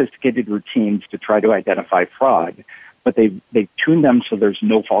somewhat sophisticated routines to try to identify fraud, but they've tuned them so there's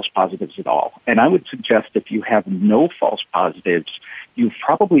no false positives at all. And I would suggest if you have no false positives, you've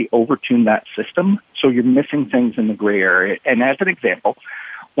probably overtuned that system, so you're missing things in the gray area. And as an example,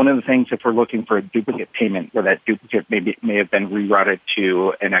 one of the things, if we're looking for a duplicate payment where that duplicate may have been rerouted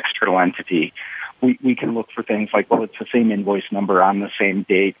to an external entity, we can look for things like, well, it's the same invoice number on the same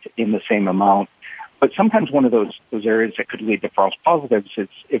date in the same amount. But sometimes one of those areas that could lead to false positives is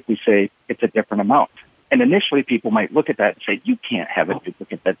if we say it's a different amount. And initially people might look at that and say, you can't have a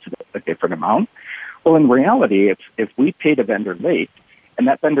duplicate that's a different amount. Well, in reality, if we paid a vendor late and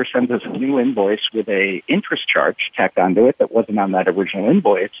that vendor sends us a new invoice with a interest charge tacked onto it that wasn't on that original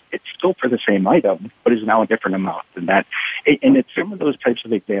invoice, it's still for the same item, but is now a different amount than that. And it's some of those types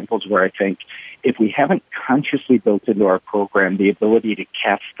of examples where I think if we haven't consciously built into our program the ability to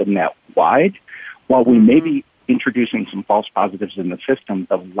cast the net wide, while we may be introducing some false positives in the system,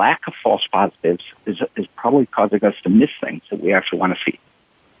 the lack of false positives is probably causing us to miss things that we actually want to see.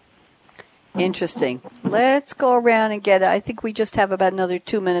 Interesting. Let's go around and get it. I think we just have about another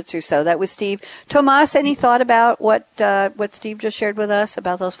 2 minutes or so. That was Steve. Tomas, any thought about what Steve just shared with us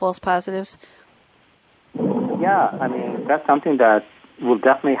about those false positives? Yeah, I mean, that's something that will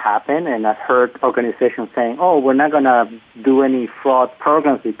definitely happen, and I've heard organizations saying, oh, we're not going to do any fraud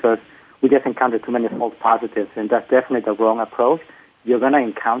programs because we just encountered too many false positives, and that's definitely the wrong approach. You're going to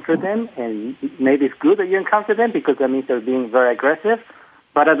encounter them, and maybe it's good that you encounter them because that means they're being very aggressive,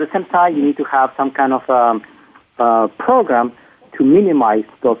 but at the same time, you need to have some kind of program to minimize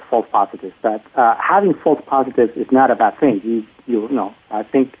those false positives. That having false positives is not a bad thing. You know, I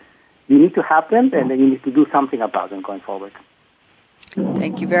think you need to have them, and then you need to do something about them going forward.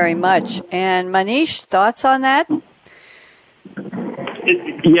 Thank you very much. And Manish, thoughts on that?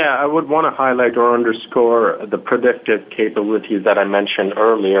 Yeah, I would want to highlight or underscore the predictive capabilities that I mentioned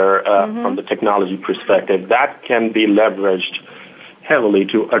earlier from the technology perspective. That can be leveraged heavily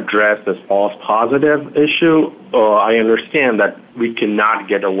to address this false positive issue. I understand that we cannot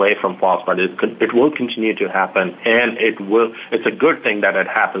get away from false positives. It will continue to happen, and it's a good thing that it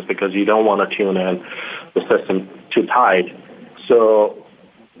happens because you don't want to tune in the system too tight. So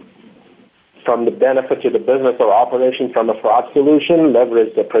from the benefit to the business or operation from a fraud solution,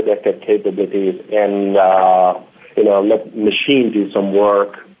 leverage the predictive capabilities and, let machine do some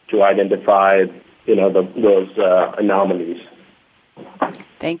work to identify, those anomalies.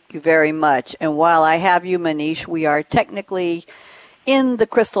 Thank you very much. And while I have you, Manish, we are technically in the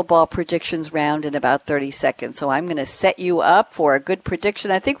crystal ball predictions round in about 30 seconds. So I'm going to set you up for a good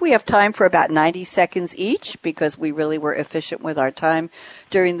prediction. I think we have time for about 90 seconds each because we really were efficient with our time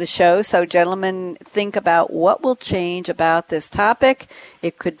during the show. So gentlemen, think about what will change about this topic.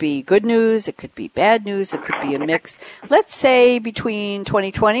 It could be good news. It could be bad news. It could be a mix. Let's say between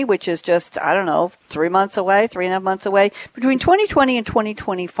 2020, which is just, 3 months away, 3.5 months away, between 2020 and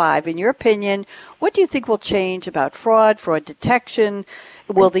 2025, in your opinion, what do you think will change about fraud detection?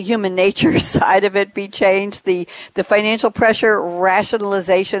 Will the human nature side of it be changed? The financial pressure,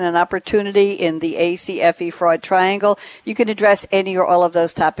 rationalization, and opportunity in the ACFE fraud triangle? You can address any or all of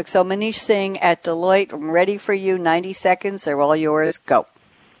those topics. So Manish Singh at Deloitte, I'm ready for you. 90 seconds. They're all yours. Go.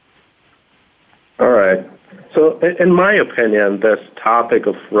 All right. So in my opinion, this topic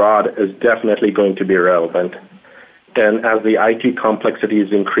of fraud is definitely going to be relevant. And as the IT complexity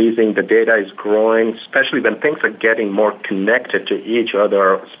is increasing, the data is growing, especially when things are getting more connected to each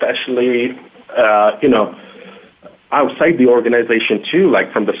other, especially, outside the organization too,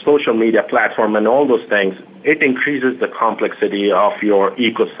 like from the social media platform and all those things. It increases the complexity of your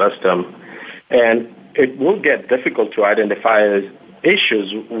ecosystem. And it will get difficult to identify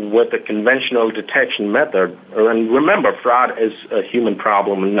issues with the conventional detection method. And remember, fraud is a human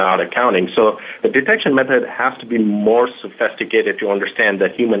problem, not accounting. So the detection method has to be more sophisticated to understand the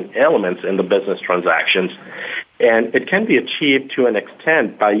human elements in the business transactions. And it can be achieved to an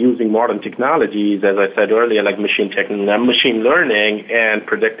extent by using modern technologies, as I said earlier, like machine learning and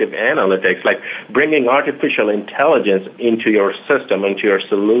predictive analytics, like bringing artificial intelligence into your system, into your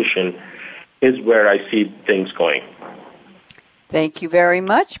solution, is where I see things going. Thank you very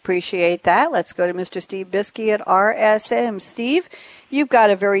much. Appreciate that. Let's go to Mr. Steve Biskey at RSM. Steve, you've got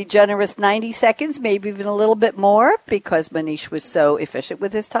a very generous 90 seconds, maybe even a little bit more, because Manish was so efficient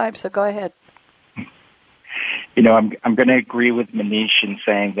with his time. So go ahead. I'm going to agree with Manish in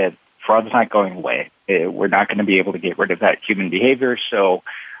saying that fraud's not going away. We're not going to be able to get rid of that human behavior. So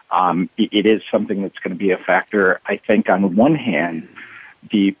it is something that's going to be a factor. I think on one hand,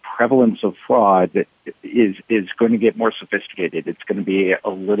 the prevalence of fraud is going to get more sophisticated. It's going to be a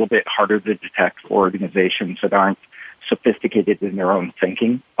little bit harder to detect for organizations that aren't sophisticated in their own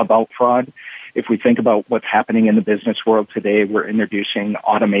thinking about fraud. If we think about what's happening in the business world today, we're introducing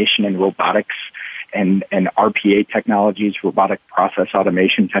automation and robotics and RPA technologies, robotic process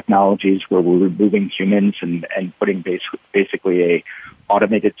automation technologies, where we're removing humans and putting basically a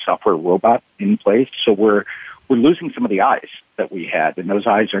automated software robot in place. So we're losing some of the eyes that we had, and those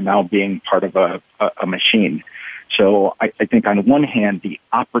eyes are now being part of a machine. So I think on one hand, the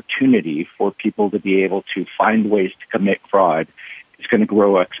opportunity for people to be able to find ways to commit fraud is going to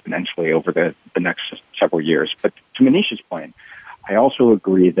grow exponentially over the next several years. But to Manish's point, I also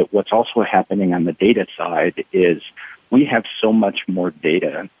agree that what's also happening on the data side is we have so much more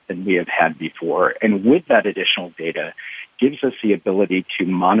data than we have had before. And with that additional data, gives us the ability to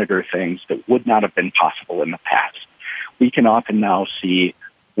monitor things that would not have been possible in the past. We can often now see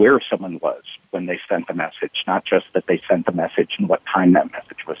where someone was when they sent the message, not just that they sent the message and what time that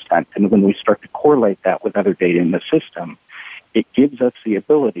message was sent. And when we start to correlate that with other data in the system, it gives us the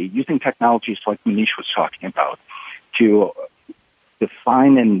ability, using technologies like Manish was talking about, to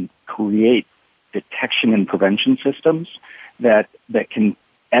define and create detection and prevention systems that can,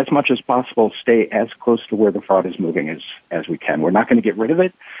 as much as possible, stay as close to where the fraud is moving as we can. We're not going to get rid of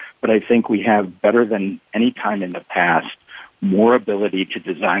it, but I think we have, better than any time in the past, more ability to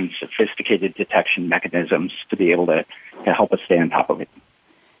design sophisticated detection mechanisms to be able to help us stay on top of it.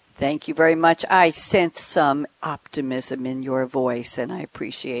 Thank you very much. I sense some optimism in your voice, and I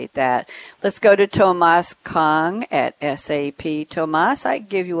appreciate that. Let's go to Tomas Kong at SAP. Tomas, I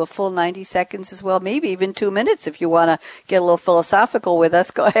give you a full 90 seconds as well, maybe even 2 minutes if you want to get a little philosophical with us.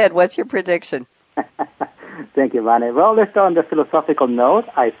 Go ahead. What's your prediction? Thank you, Bonnie. Well, let's start on the philosophical note.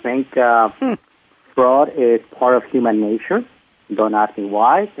 I think fraud is part of human nature. Don't ask me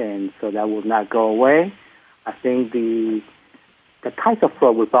why, and so that will not go away. I think the types of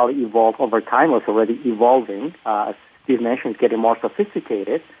fraud will probably evolve over time. It's already evolving. As Steve mentioned, it's getting more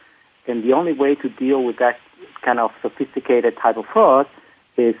sophisticated. And the only way to deal with that kind of sophisticated type of fraud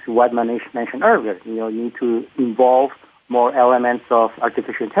is what Manish mentioned earlier. You need to involve more elements of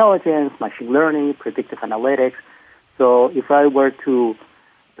artificial intelligence, machine learning, predictive analytics. So if I were to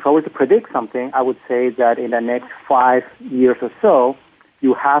predict something, I would say that in the next 5 years or so,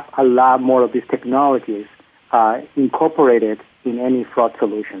 you have a lot more of these technologies incorporated in any fraud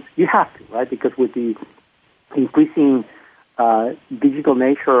solutions. You have to, right? Because with the increasing digital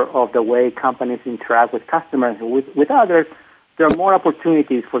nature of the way companies interact with customers and with others, there are more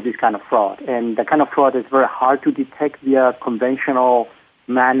opportunities for this kind of fraud. And the kind of fraud is very hard to detect via conventional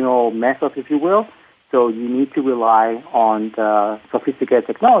manual methods, if you will. So you need to rely on the sophisticated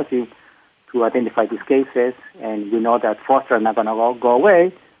technology to identify these cases. And we know that fraudsters are not going to go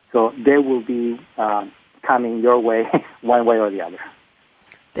away, so they will be coming your way one way or the other.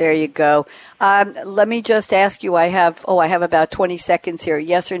 There you go. Let me just ask you, I have about 20 seconds here.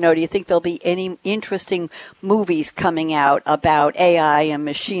 Yes or no, do you think there'll be any interesting movies coming out about AI and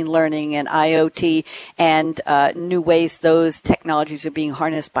machine learning and IoT and new ways those technologies are being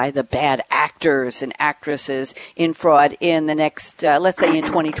harnessed by the bad actors and actresses in fraud in the next, let's say in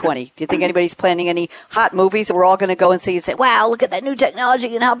 2020? Do you think anybody's planning any hot movies that we're all going to go and see and say, wow, look at that new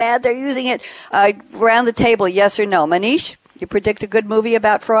technology and how bad they're using it? Around the table, yes or no? Manish? You predict a good movie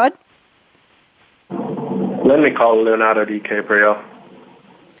about fraud? Let me call Leonardo DiCaprio.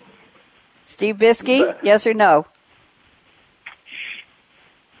 Steve Biskey, yes or no?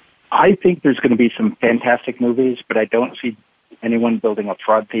 I think there's going to be some fantastic movies, but I don't see anyone building a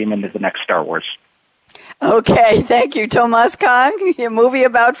fraud theme into the next Star Wars. Okay, thank you. Tomas Kong, a movie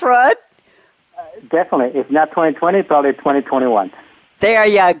about fraud? Definitely. If not 2020, probably 2021. There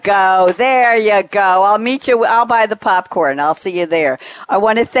you go. There you go. I'll meet you. I'll buy the popcorn. I'll see you there. I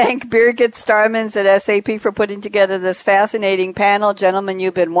want to thank Birgit Starmans at SAP for putting together this fascinating panel. Gentlemen,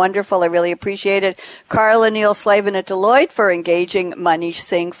 you've been wonderful. I really appreciate it. Carla Neal Slavin at Deloitte for engaging Manish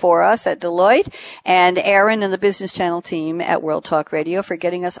Singh for us at Deloitte. And Aaron and the Business Channel team at World Talk Radio for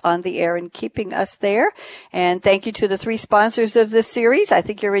getting us on the air and keeping us there. And thank you to the 3 sponsors of this series. I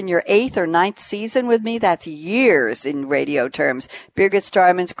think you're in your 8th or 9th season with me. That's years in radio terms. Birgit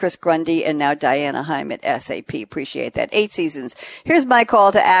Starmans, Chris Grundy, and now Diana Heim at SAP. Appreciate that. 8 seasons. Here's my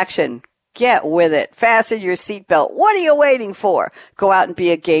call to action. Get with it. Fasten your seatbelt. What are you waiting for? Go out and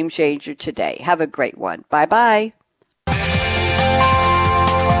be a game changer today. Have a great one. Bye-bye.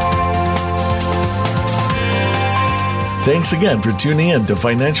 Thanks again for tuning in to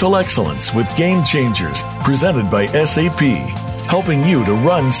Financial Excellence with Game Changers, presented by SAP, helping you to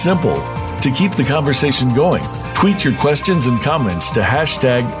run simple. To keep the conversation going, tweet your questions and comments to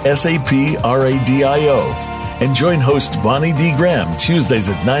 #SAPRADIO. And join host Bonnie D. Graham Tuesdays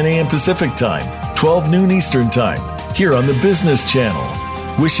at 9 a.m. Pacific Time, 12 noon Eastern Time, here on the Business Channel.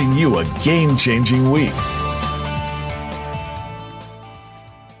 Wishing you a game-changing week.